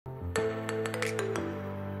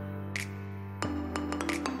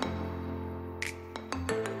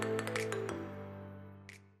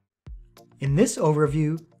In this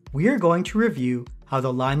overview, we are going to review how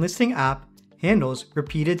the line listing app handles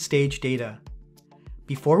repeated stage data.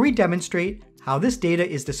 Before we demonstrate how this data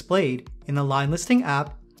is displayed in the line listing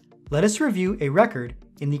app, let us review a record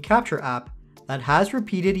in the Capture app that has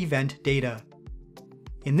repeated event data.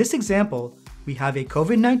 In this example, we have a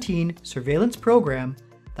COVID-19 surveillance program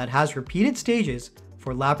that has repeated stages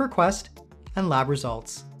for lab request and lab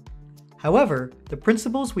results. However, the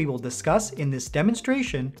principles we will discuss in this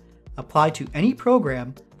demonstration apply to any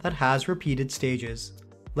program that has repeated stages.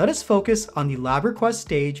 Let us focus on the lab request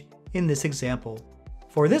stage in this example.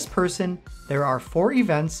 For this person, there are 4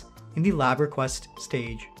 events in the lab request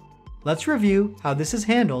stage. Let's review how this is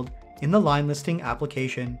handled in the line listing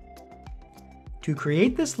application. To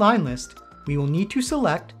create this line list, we will need to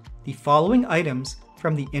select the following items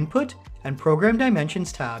from the Input and Program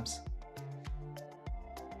Dimensions tabs.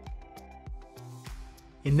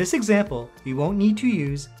 In this example, we won't need to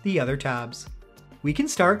use the other tabs. We can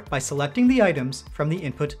start by selecting the items from the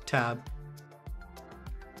Input tab,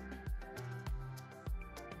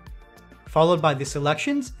 followed by the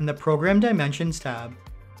selections in the Program Dimensions tab.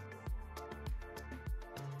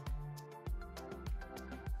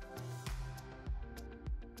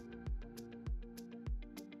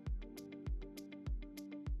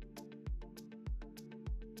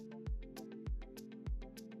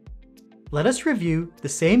 Let us review the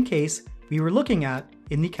same case we were looking at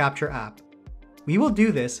in the Capture app. We will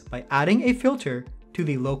do this by adding a filter to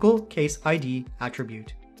the local case ID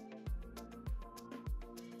attribute.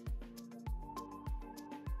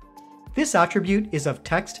 This attribute is of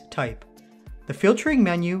text type. The filtering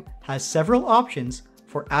menu has several options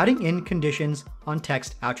for adding in conditions on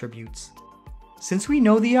text attributes. Since we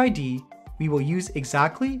know the ID, we will use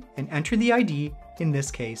exactly and enter the ID in this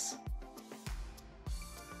case.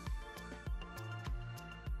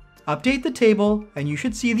 Update the table and you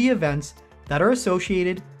should see the events that are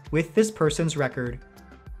associated with this person's record.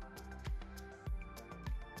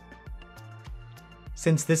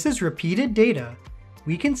 Since this is repeated data,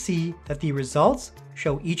 we can see that the results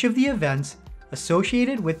show each of the events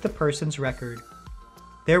associated with the person's record.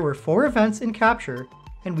 There were 4 events in Capture,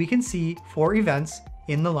 and we can see 4 events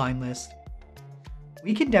in the line list.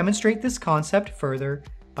 We can demonstrate this concept further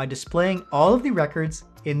by displaying all of the records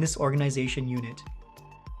in this organization unit.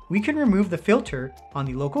 We can remove the filter on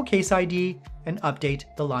the local case ID and update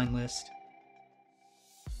the line list.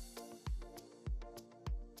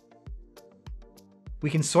 We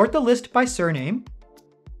can sort the list by surname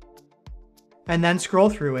and then scroll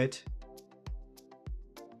through it.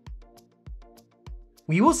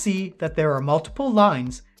 We will see that there are multiple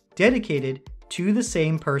lines dedicated to the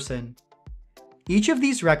same person. Each of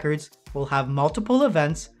these records will have multiple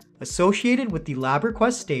events associated with the lab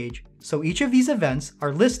request stage, so each of these events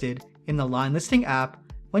are listed in the line listing app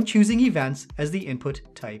when choosing events as the input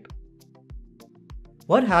type.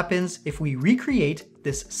 What happens if we recreate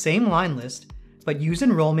this same line list but use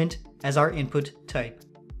enrollment as our input type?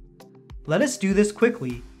 Let us do this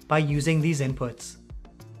quickly by using these inputs.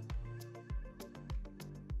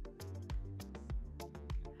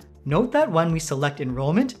 Note that when we select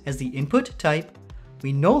enrollment as the input type,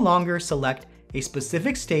 we no longer select a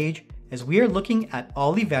specific stage as we are looking at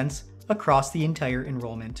all events across the entire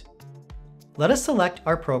enrollment. Let us select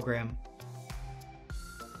our program.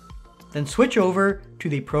 Then switch over to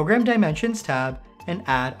the Program Dimensions tab and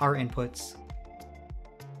add our inputs.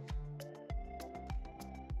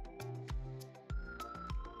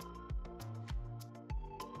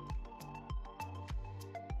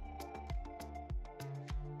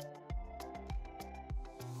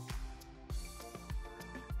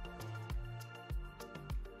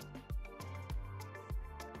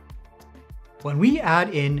 When we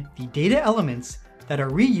add in the data elements that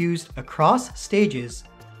are reused across stages,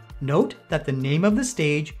 note that the name of the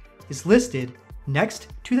stage is listed next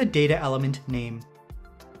to the data element name.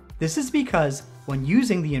 This is because when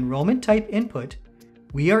using the enrollment type input,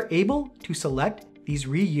 we are able to select these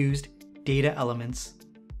reused data elements.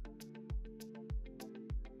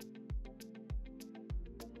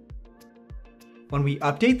 When we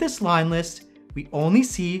update this line list, we only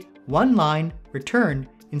see 1 line returned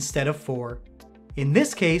instead of 4. In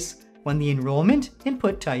this case, when the enrollment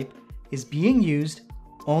input type is being used,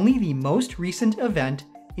 only the most recent event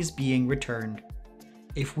is being returned.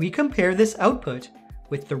 If we compare this output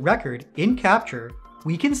with the record in Capture,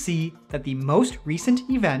 we can see that the most recent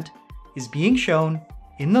event is being shown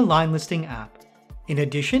in the line listing app. In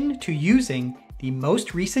addition to using the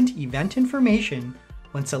most recent event information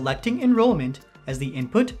when selecting enrollment as the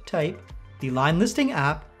input type, the line listing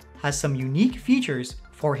app has some unique features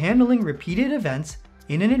for handling repeated events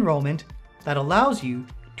in an enrollment that allows you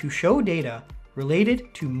to show data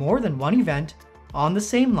related to more than one event on the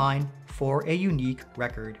same line for a unique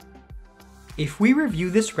record. If we review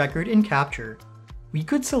this record in Capture, we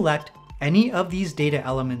could select any of these data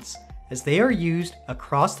elements as they are used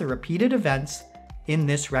across the repeated events in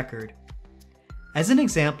this record. As an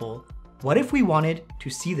example, what if we wanted to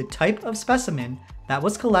see the type of specimen that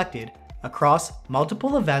was collected across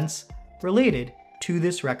multiple events related to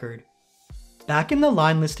this record? Back in the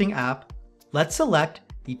line listing app, let's select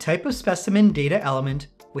the type of specimen data element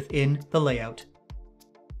within the layout.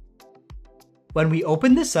 When we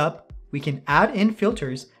open this up, we can add in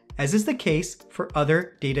filters as is the case for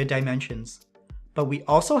other data dimensions, but we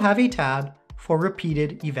also have a tab for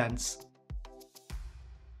repeated events.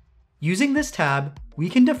 Using this tab, we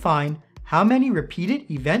can define how many repeated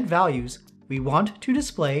event values we want to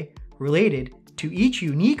display related to each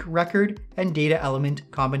unique record and data element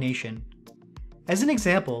combination. As an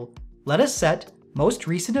example, let us set most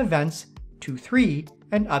recent events to 3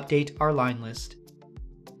 and update our line list.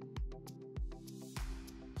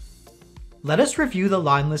 Let us review the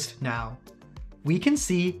line list now. We can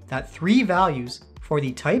see that 3 values for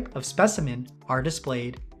the type of specimen are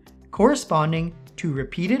displayed, corresponding to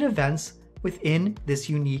repeated events within this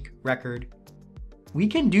unique record. We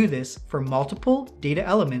can do this for multiple data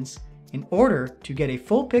elements in order to get a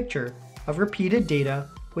full picture of repeated data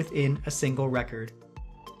within a single record.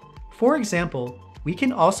 For example, we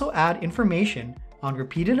can also add information on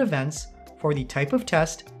repeated events for the type of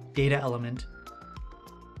test data element.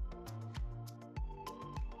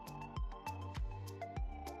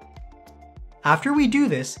 After we do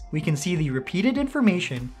this, we can see the repeated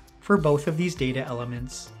information for both of these data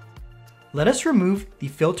elements. Let us remove the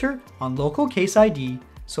filter on local case ID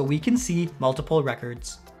so we can see multiple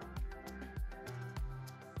records.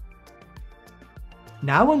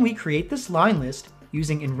 Now when we create this line list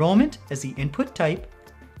using enrollment as the input type,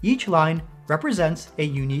 each line represents a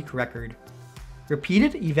unique record.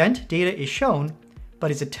 Repeated event data is shown,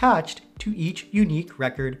 but is attached to each unique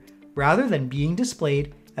record rather than being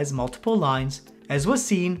displayed as multiple lines, as was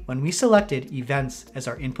seen when we selected events as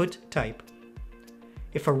our input type.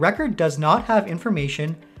 If a record does not have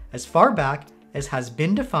information as far back as has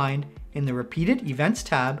been defined in the Repeated Events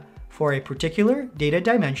tab for a particular data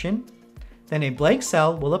dimension, then a blank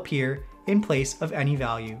cell will appear in place of any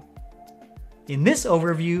value. In this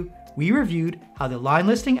overview, we reviewed how the line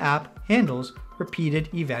listing app handles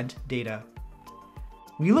repeated event data.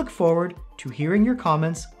 We look forward to hearing your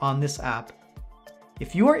comments on this app.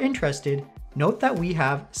 If you are interested, note that we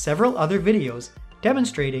have several other videos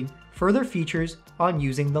demonstrating further features on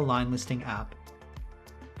using the line listing app.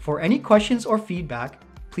 For any questions or feedback,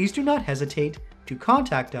 please do not hesitate to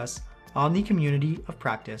contact us on the Community of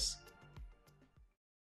Practice.